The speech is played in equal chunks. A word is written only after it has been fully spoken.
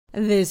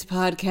This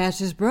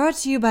podcast is brought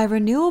to you by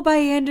Renewal by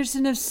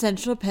Andersen of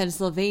Central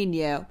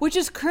Pennsylvania, which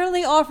is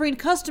currently offering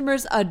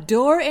customers a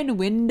door and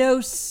window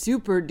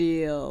super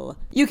deal.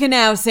 You can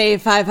now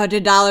save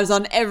 $500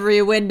 on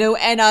every window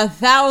and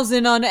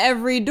 $1,000 on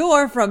every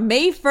door from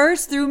May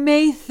 1st through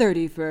May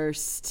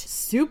 31st.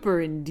 Super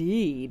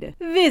indeed.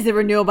 Visit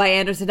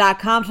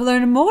renewalbyandersen.com to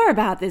learn more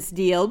about this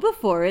deal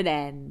before it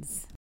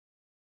ends.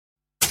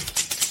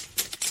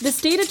 The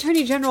state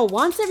attorney general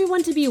wants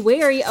everyone to be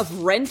wary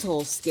of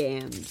rental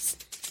scams.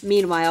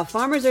 Meanwhile,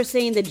 farmers are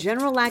saying the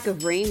general lack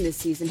of rain this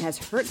season has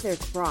hurt their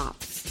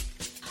crops.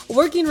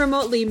 Working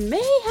remotely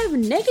may have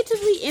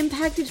negatively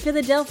impacted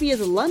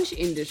Philadelphia's lunch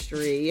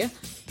industry.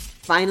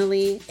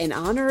 Finally, in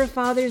honor of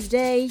Father's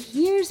Day,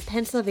 here's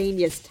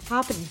Pennsylvania's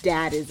top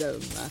dad-ism.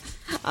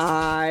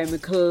 I'm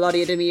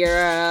Claudia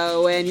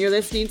DeMiro, and you're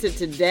listening to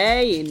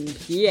Today in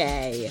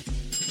PA.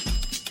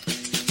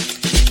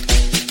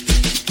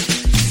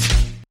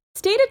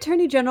 State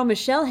Attorney General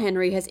Michelle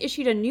Henry has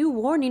issued a new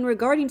warning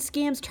regarding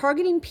scams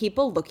targeting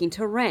people looking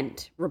to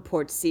rent,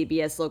 reports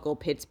CBS Local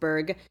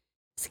Pittsburgh.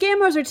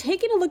 Scammers are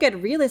taking a look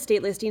at real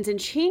estate listings and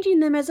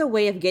changing them as a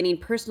way of getting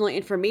personal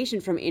information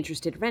from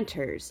interested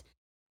renters.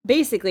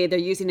 Basically, they're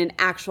using an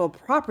actual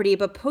property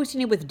but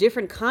posting it with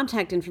different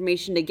contact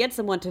information to get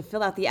someone to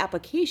fill out the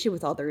application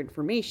with all their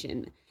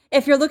information.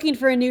 If you're looking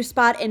for a new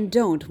spot and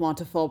don't want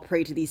to fall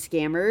prey to these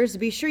scammers,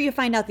 be sure you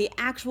find out the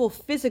actual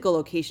physical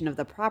location of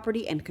the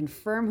property and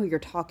confirm who you're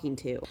talking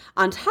to.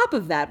 On top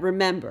of that,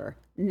 remember,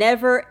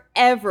 never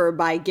ever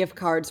buy gift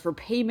cards for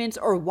payments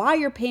or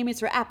wire payments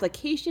for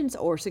applications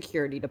or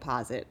security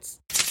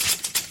deposits.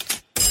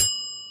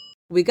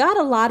 We got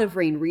a lot of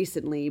rain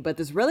recently, but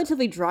this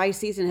relatively dry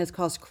season has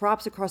caused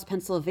crops across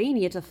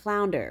Pennsylvania to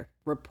flounder,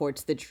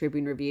 reports the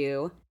Tribune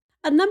Review.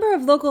 A number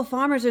of local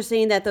farmers are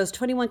saying that those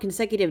 21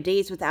 consecutive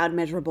days without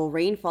measurable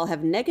rainfall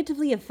have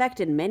negatively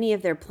affected many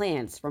of their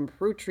plants, from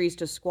fruit trees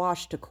to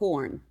squash to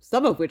corn,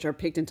 some of which are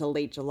picked until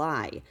late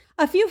July.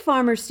 A few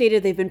farmers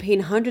stated they've been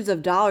paying hundreds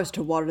of dollars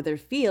to water their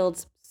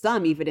fields,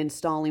 some even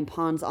installing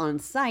ponds on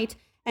site,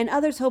 and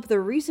others hope the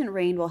recent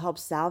rain will help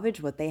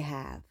salvage what they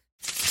have.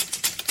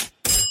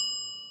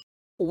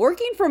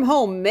 Working from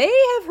home may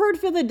have hurt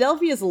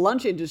Philadelphia's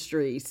lunch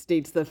industry,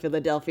 states the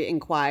Philadelphia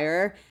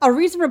Inquirer. A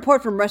recent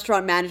report from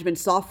restaurant management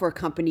software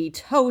company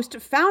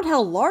Toast found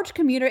how large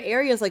commuter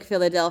areas like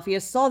Philadelphia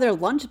saw their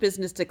lunch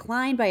business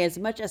decline by as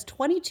much as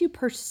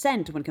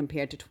 22% when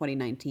compared to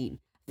 2019,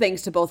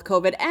 thanks to both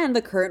COVID and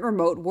the current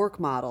remote work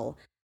model.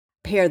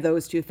 Pair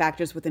those two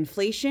factors with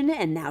inflation,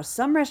 and now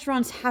some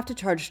restaurants have to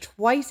charge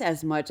twice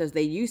as much as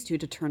they used to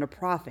turn a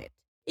profit.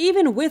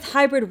 Even with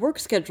hybrid work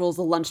schedules,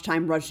 the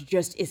lunchtime rush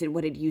just isn't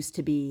what it used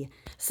to be.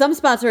 Some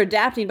spots are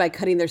adapting by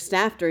cutting their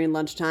staff during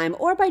lunchtime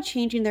or by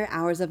changing their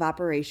hours of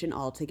operation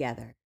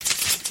altogether.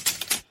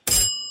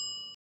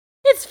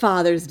 It's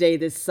Father's Day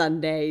this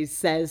Sunday,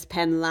 says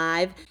Penn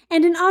Live,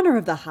 and in honor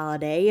of the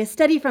holiday, a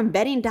study from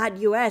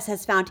betting.us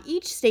has found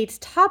each state's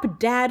top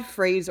dad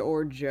phrase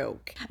or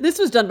joke. This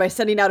was done by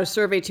sending out a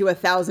survey to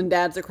 1,000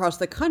 dads across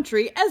the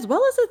country, as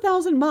well as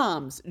 1,000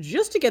 moms,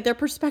 just to get their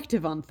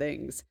perspective on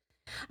things.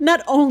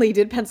 Not only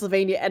did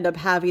Pennsylvania end up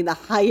having the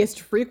highest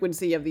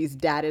frequency of these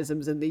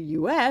dad-isms in the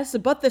U.S.,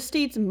 but the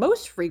state's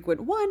most frequent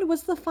one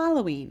was the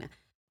following.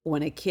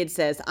 When a kid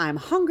says, "I'm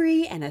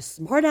hungry," and a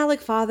smart aleck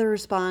father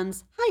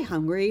responds, "Hi,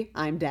 hungry,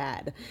 I'm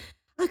dad."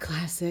 A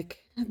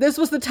classic. This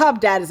was the top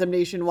dad-ism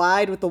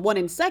nationwide, with the one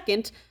in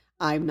second,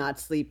 "I'm not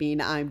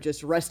sleeping, I'm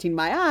just resting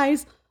my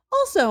eyes,"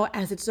 also,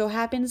 as it so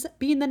happens,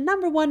 being the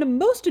number one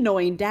most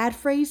annoying dad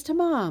phrase to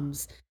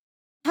moms.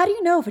 How do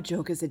you know if a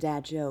joke is a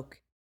dad joke?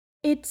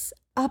 It's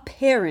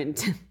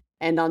apparent.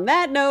 And on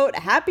that note,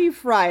 happy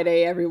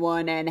Friday,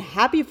 everyone, and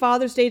happy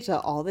Father's Day to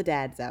all the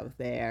dads out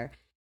there.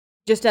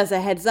 Just as a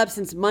heads up,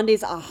 since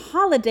Monday's a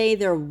holiday,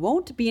 there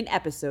won't be an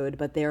episode,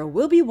 but there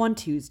will be one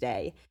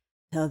Tuesday.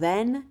 Till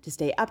then, to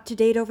stay up to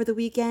date over the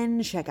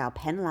weekend, check out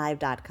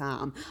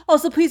PennLive.com.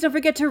 Also, please don't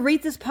forget to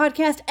rate this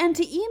podcast and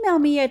to email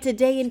me at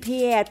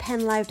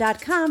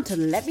todayinpa@PennLive.com to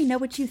let me know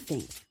what you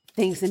think.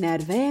 Thanks in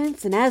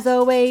advance, and as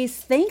always,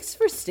 thanks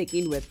for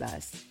sticking with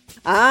us.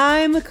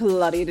 I'm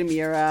Claudia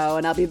DeMiro,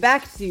 and I'll be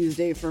back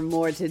Tuesday for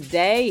more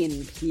Today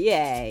in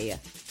PA.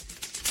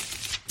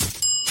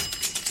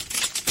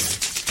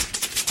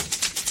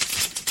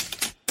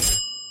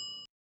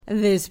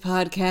 This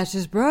podcast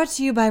is brought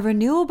to you by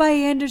Renewal by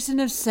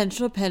Andersen of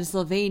Central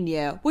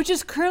Pennsylvania, which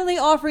is currently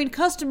offering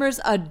customers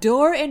a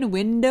door and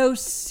window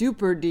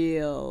super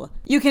deal.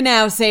 You can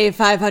now save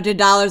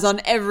 $500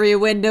 on every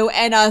window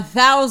and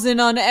 $1,000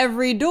 on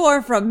every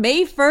door from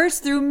May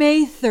 1st through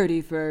May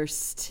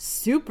 31st.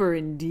 Super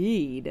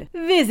indeed.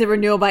 Visit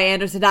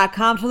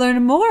renewalbyandersen.com to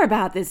learn more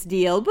about this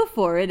deal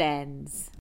before it ends.